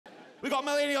We got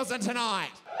millennials in tonight.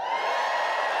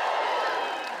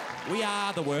 We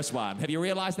are the worst one. Have you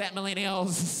realised that,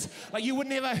 millennials? Like, you would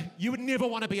never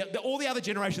want to be... All the other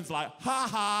generations like, ha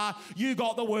ha, you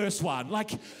got the worst one.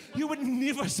 Like, you would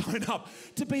never sign up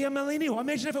to be a millennial.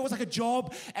 Imagine if it was like a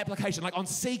job application, like on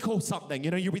Seek or something.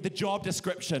 You know, you read the job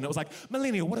description. It was like,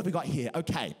 millennial, what have we got here?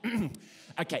 Okay.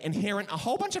 Okay, inherent a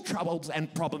whole bunch of troubles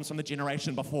and problems from the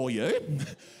generation before you,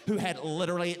 who had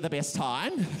literally the best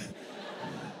time.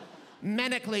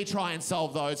 Manically try and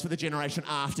solve those for the generation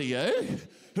after you,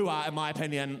 who are, in my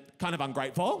opinion, kind of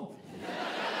ungrateful.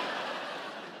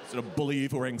 Sort of bully you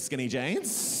for wearing skinny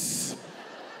jeans.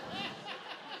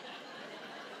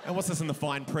 And what's this in the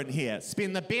fine print here?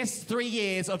 Spend the best 3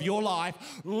 years of your life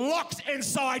locked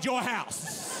inside your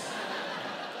house.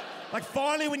 Like,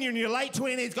 finally, when you're in your late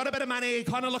 20s, got a bit of money,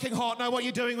 kind of looking hot, know what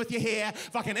you're doing with your hair,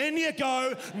 fucking in you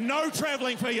go, no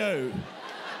travelling for you.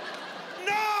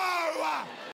 No!